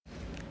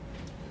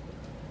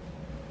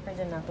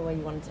Brendan, not the way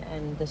you wanted to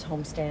end this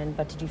homestand,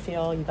 but did you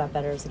feel you got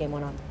better as the game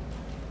went on?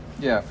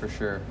 Yeah, for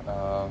sure.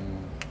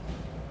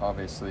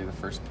 Obviously, the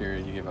first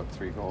period you give up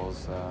 3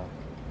 goals.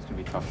 It's going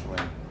to be tough to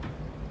win.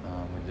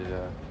 We did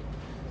a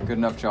good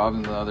enough job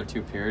in the other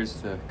 2 periods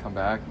to come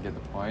back and get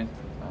the point.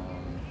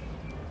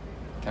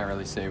 Can't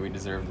really say we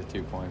deserved the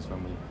 2 points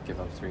when we give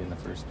up 3 in the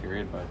first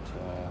period, but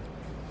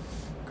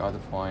got the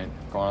point,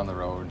 going on the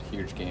road,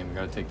 huge game. We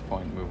got to take the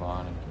point and move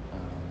on, and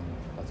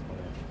that's about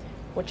it.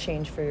 What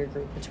changed for your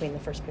group between the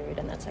first period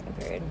and that second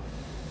period?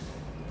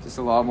 Just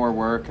a lot more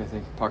work. I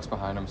think pucks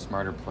behind them,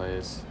 smarter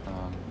plays,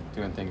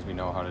 doing things we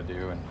know how to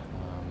do, and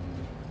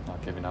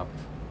not giving up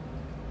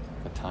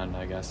a ton,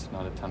 I guess.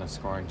 Not a ton of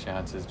scoring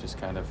chances, just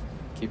kind of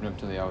keeping them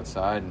to the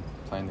outside and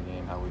playing the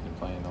game how we've been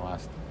playing the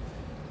last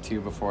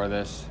 2 before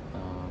this.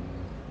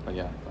 But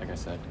yeah, like I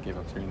said, gave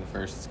up 3 in the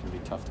first. It's going to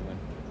be tough to win.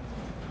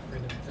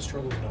 Brendan, the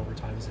struggle in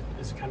overtime,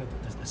 is it kind of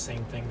the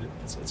same thing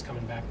that's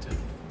coming back to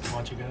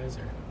haunt you guys?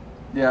 Or?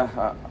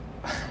 Yeah,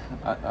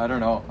 I don't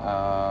know.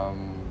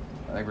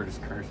 I think we're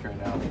just cursed right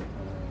now.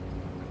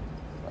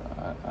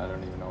 I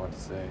don't even know what to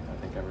say.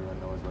 I think everyone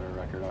knows what our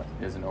record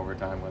is in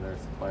overtime, whether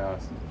it's the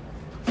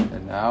playoffs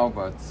and now,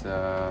 but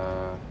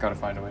got to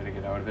find a way to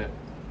get out of it.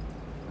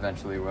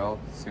 Eventually will,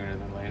 sooner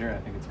than later. I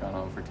think it's gone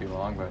on for too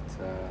long, but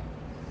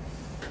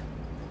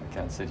I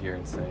can't sit here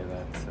and say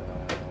that,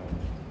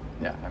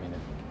 yeah, I mean, it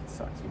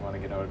sucks. You want to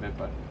get out of it,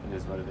 but it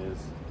is what it is.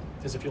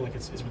 Does it feel like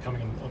it's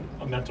becoming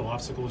a mental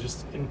obstacle,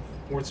 just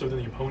more so than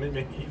the opponent,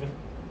 maybe even?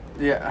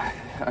 Yeah,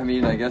 I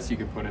mean, I guess you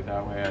could put it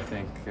that way. I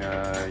think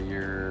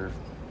you're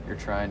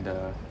trying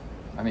to.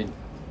 I mean,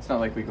 it's not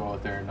like we go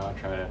out there and not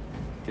try to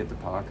get the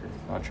puck or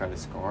not try to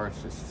score.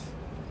 It's just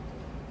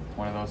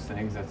one of those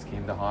things that's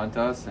came to haunt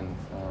us, and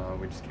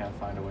we just can't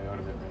find a way out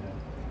of it right now.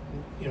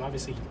 You know,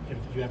 obviously,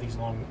 you have these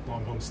long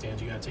home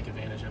stands. You got to take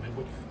advantage of it.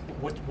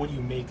 What do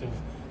you make of,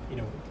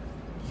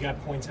 you got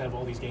points out of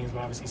all these games, but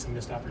obviously some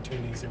missed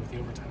opportunities there with the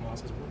overtime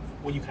losses.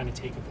 What do you kind of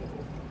take of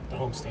the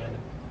home stand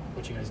and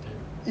what you guys did?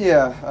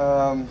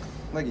 Yeah,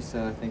 like you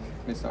said, I think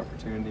missed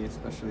opportunity,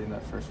 especially in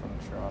that first one in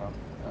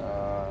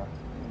Toronto.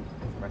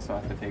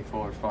 Myself to take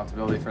full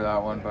responsibility for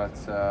that one, but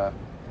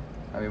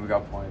I mean, we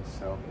got points,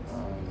 so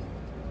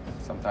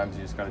sometimes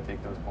you just got to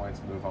take those points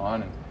and move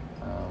on, and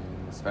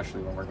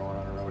especially when we're going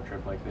on a road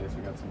trip like this,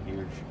 we got some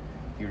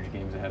huge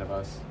games ahead of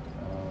us.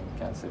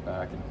 Can't sit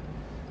back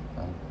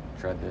and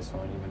tread this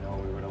one, even though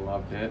we would have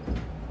loved it.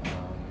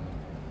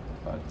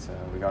 But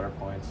we got our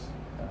points.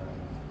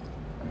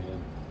 I mean,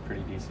 a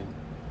pretty decent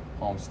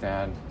home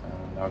stand.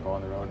 Now go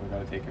on the road, and we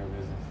got to take care of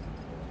business.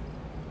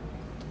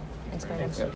 Thanks, Brendan.